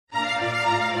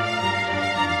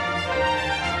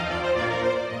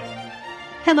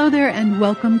Hello there, and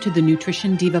welcome to the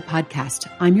Nutrition Diva podcast.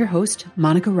 I'm your host,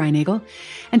 Monica Reinagel,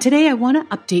 and today I want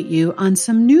to update you on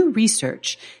some new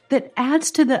research that adds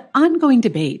to the ongoing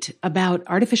debate about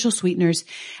artificial sweeteners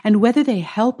and whether they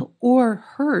help or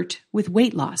hurt with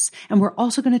weight loss. And we're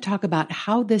also going to talk about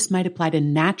how this might apply to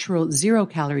natural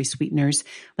zero-calorie sweeteners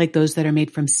like those that are made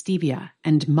from stevia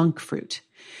and monk fruit.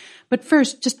 But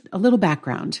first, just a little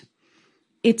background.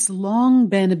 It's long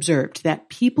been observed that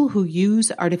people who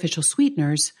use artificial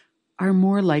sweeteners are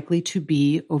more likely to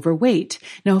be overweight.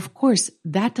 Now, of course,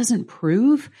 that doesn't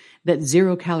prove that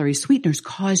zero-calorie sweeteners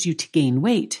cause you to gain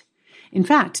weight. In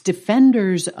fact,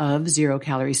 defenders of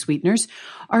zero-calorie sweeteners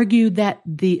argue that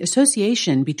the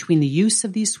association between the use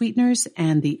of these sweeteners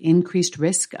and the increased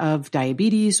risk of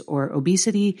diabetes or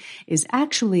obesity is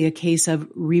actually a case of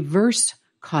reverse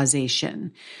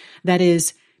causation. That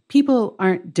is, people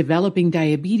aren't developing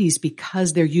diabetes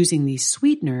because they're using these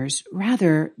sweeteners.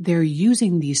 Rather, they're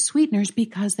using these sweeteners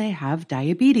because they have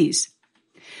diabetes.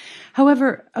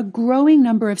 However, a growing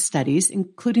number of studies,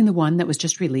 including the one that was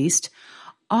just released,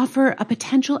 offer a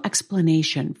potential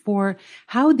explanation for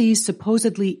how these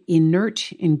supposedly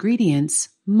inert ingredients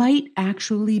might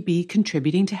actually be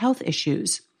contributing to health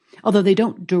issues. Although they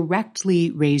don't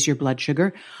directly raise your blood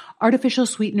sugar, artificial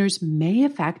sweeteners may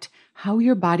affect how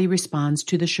your body responds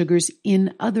to the sugars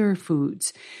in other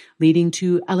foods, leading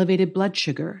to elevated blood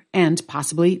sugar and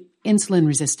possibly insulin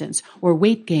resistance or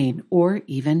weight gain or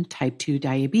even type 2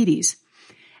 diabetes.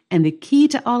 And the key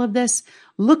to all of this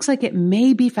looks like it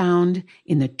may be found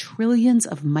in the trillions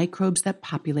of microbes that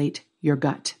populate your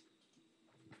gut.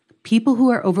 People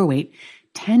who are overweight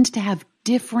tend to have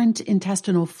different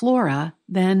intestinal flora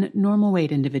than normal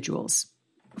weight individuals.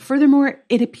 Furthermore,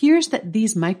 it appears that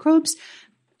these microbes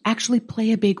actually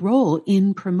play a big role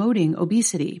in promoting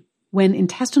obesity. When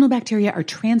intestinal bacteria are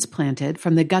transplanted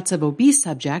from the guts of obese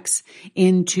subjects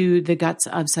into the guts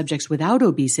of subjects without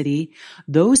obesity,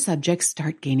 those subjects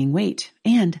start gaining weight,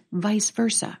 and vice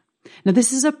versa. Now,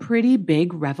 this is a pretty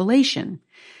big revelation.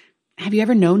 Have you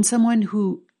ever known someone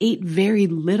who ate very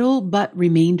little but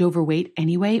remained overweight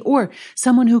anyway, or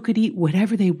someone who could eat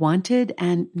whatever they wanted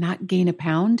and not gain a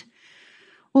pound?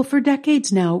 Well, for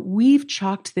decades now, we've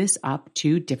chalked this up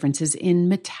to differences in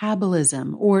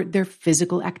metabolism or their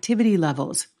physical activity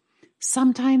levels.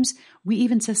 Sometimes we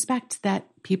even suspect that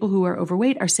people who are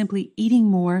overweight are simply eating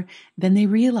more than they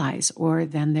realize or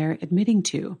than they're admitting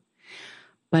to.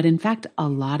 But in fact, a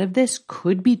lot of this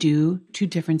could be due to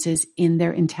differences in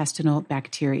their intestinal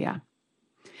bacteria.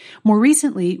 More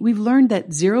recently, we've learned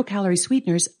that zero-calorie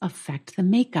sweeteners affect the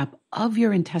makeup of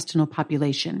your intestinal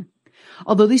population.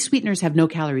 Although these sweeteners have no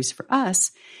calories for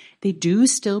us, they do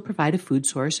still provide a food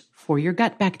source for your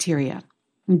gut bacteria.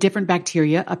 Different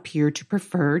bacteria appear to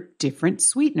prefer different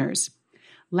sweeteners.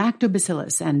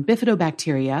 Lactobacillus and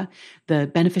bifidobacteria, the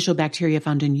beneficial bacteria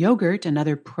found in yogurt and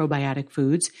other probiotic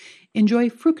foods, enjoy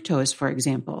fructose, for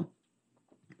example.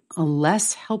 A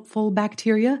less helpful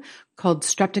bacteria called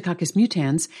Streptococcus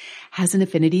mutans has an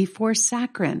affinity for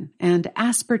saccharin and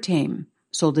aspartame,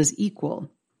 sold as equal.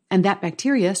 And that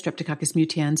bacteria, Streptococcus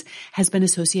mutans, has been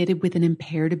associated with an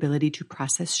impaired ability to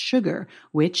process sugar,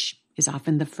 which is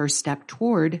often the first step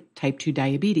toward type 2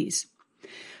 diabetes.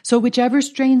 So whichever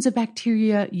strains of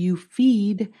bacteria you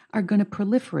feed are going to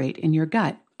proliferate in your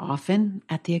gut, often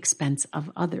at the expense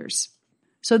of others.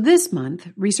 So this month,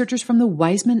 researchers from the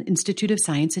Weizmann Institute of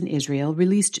Science in Israel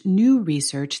released new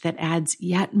research that adds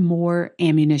yet more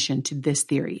ammunition to this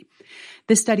theory.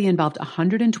 This study involved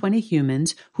 120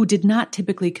 humans who did not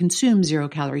typically consume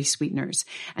zero-calorie sweeteners,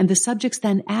 and the subjects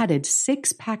then added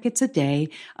 6 packets a day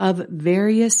of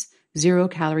various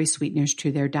zero-calorie sweeteners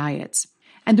to their diets.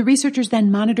 And the researchers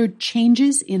then monitored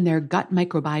changes in their gut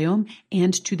microbiome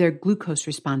and to their glucose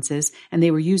responses, and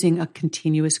they were using a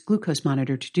continuous glucose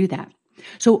monitor to do that.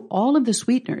 So all of the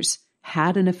sweeteners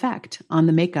had an effect on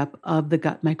the makeup of the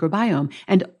gut microbiome,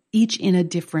 and each in a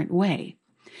different way.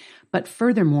 But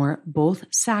furthermore, both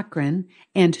saccharin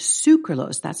and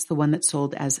sucralose, that's the one that's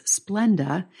sold as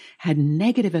Splenda, had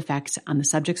negative effects on the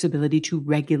subject's ability to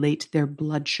regulate their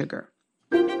blood sugar.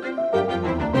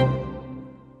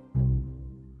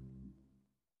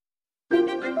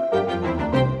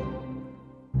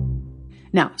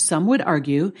 Now, some would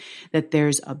argue that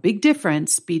there's a big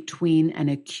difference between an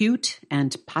acute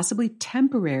and possibly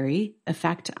temporary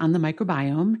effect on the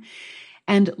microbiome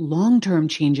and long-term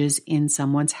changes in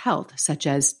someone's health, such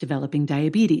as developing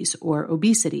diabetes or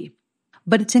obesity.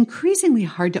 But it's increasingly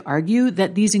hard to argue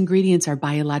that these ingredients are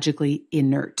biologically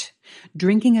inert.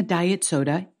 Drinking a diet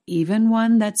soda, even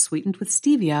one that's sweetened with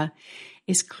stevia,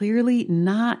 is clearly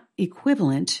not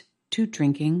equivalent to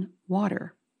drinking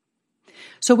water.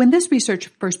 So when this research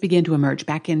first began to emerge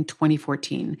back in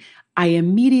 2014, I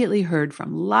immediately heard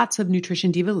from lots of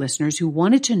Nutrition Diva listeners who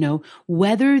wanted to know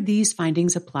whether these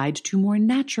findings applied to more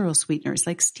natural sweeteners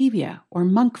like stevia or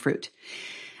monk fruit.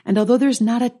 And although there's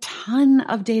not a ton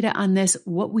of data on this,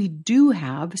 what we do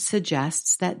have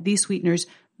suggests that these sweeteners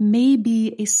may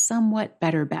be a somewhat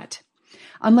better bet.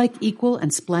 Unlike Equal and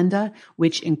Splenda,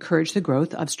 which encourage the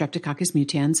growth of Streptococcus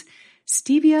mutans,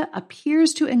 stevia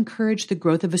appears to encourage the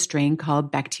growth of a strain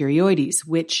called Bacteroides,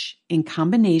 which, in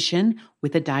combination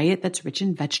with a diet that's rich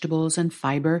in vegetables and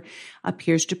fiber,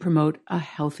 appears to promote a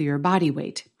healthier body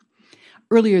weight.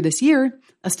 Earlier this year,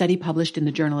 a study published in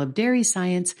the Journal of Dairy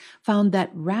Science found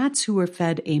that rats who were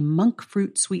fed a monk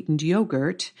fruit sweetened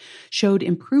yogurt showed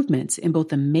improvements in both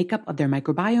the makeup of their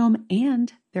microbiome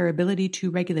and their ability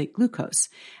to regulate glucose.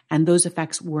 And those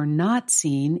effects were not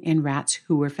seen in rats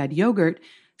who were fed yogurt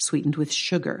sweetened with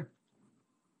sugar.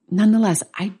 Nonetheless,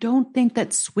 I don't think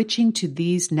that switching to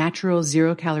these natural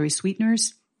zero-calorie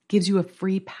sweeteners gives you a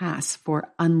free pass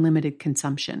for unlimited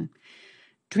consumption.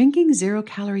 Drinking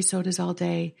zero-calorie sodas all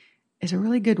day is a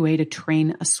really good way to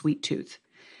train a sweet tooth.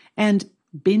 And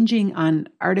binging on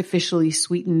artificially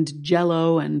sweetened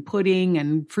Jell-O and pudding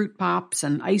and fruit pops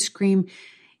and ice cream,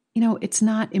 it's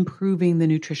not improving the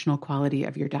nutritional quality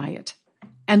of your diet.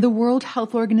 And the World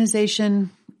Health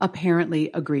Organization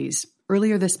apparently agrees.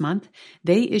 Earlier this month,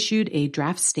 they issued a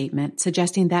draft statement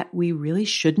suggesting that we really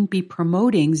shouldn't be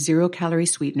promoting zero-calorie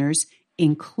sweeteners,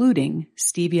 including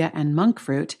stevia and monk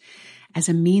fruit, as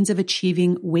a means of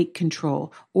achieving weight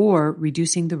control or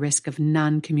reducing the risk of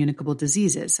non-communicable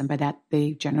diseases. And by that,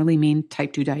 they generally mean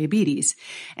type 2 diabetes.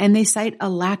 And they cite a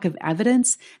lack of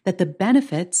evidence that the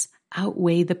benefits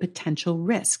outweigh the potential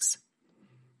risks.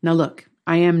 Now look,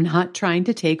 I am not trying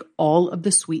to take all of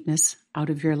the sweetness out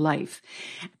of your life.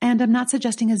 And I'm not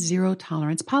suggesting a zero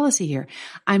tolerance policy here.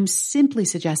 I'm simply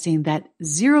suggesting that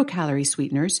zero-calorie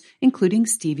sweeteners, including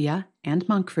stevia and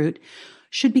monk fruit,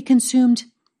 should be consumed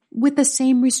with the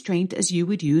same restraint as you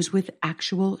would use with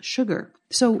actual sugar.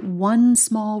 So one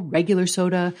small regular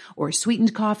soda or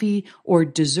sweetened coffee or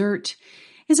dessert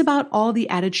is about all the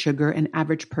added sugar an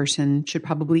average person should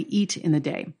probably eat in a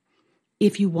day.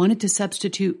 If you wanted to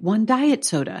substitute one diet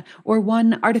soda or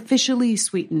one artificially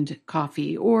sweetened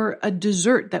coffee or a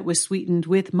dessert that was sweetened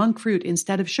with monk fruit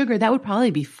instead of sugar, that would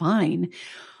probably be fine.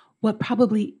 What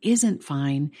probably isn't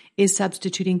fine is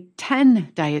substituting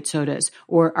 10 diet sodas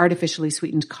or artificially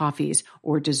sweetened coffees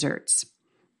or desserts.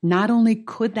 Not only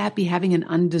could that be having an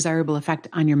undesirable effect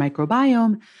on your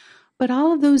microbiome, but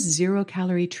all of those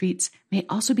zero-calorie treats may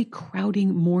also be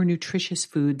crowding more nutritious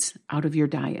foods out of your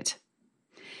diet.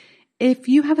 If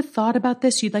you have a thought about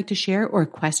this you'd like to share or a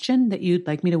question that you'd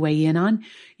like me to weigh in on,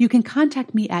 you can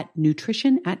contact me at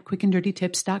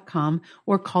nutrition@quickanddirtytips.com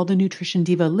or call the Nutrition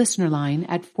Diva listener line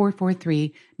at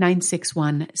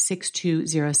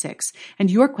 443-961-6206.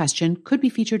 And your question could be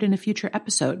featured in a future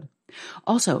episode.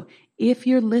 Also, if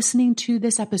you're listening to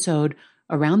this episode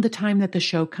around the time that the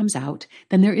show comes out,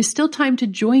 then there is still time to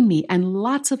join me and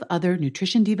lots of other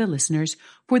Nutrition Diva listeners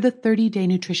for the 30-day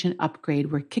nutrition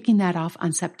upgrade. We're kicking that off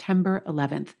on September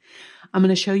 11th. I'm going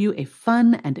to show you a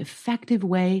fun and effective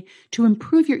way to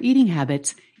improve your eating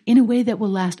habits in a way that will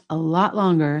last a lot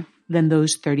longer than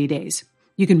those 30 days.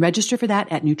 You can register for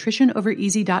that at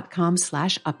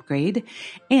nutritionovereasy.com/upgrade.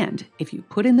 And if you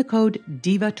put in the code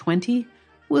DIVA20,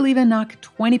 we'll even knock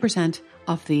 20%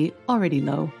 off the already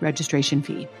low registration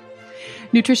fee.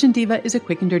 Nutrition Diva is a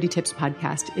Quick and Dirty Tips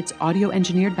podcast. It's audio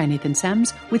engineered by Nathan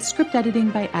Sems with script editing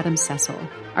by Adam Cecil.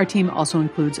 Our team also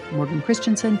includes Morgan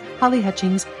Christensen, Holly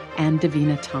Hutchings, and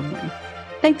Davina Tomlin.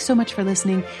 Thanks so much for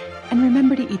listening, and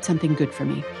remember to eat something good for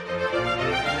me.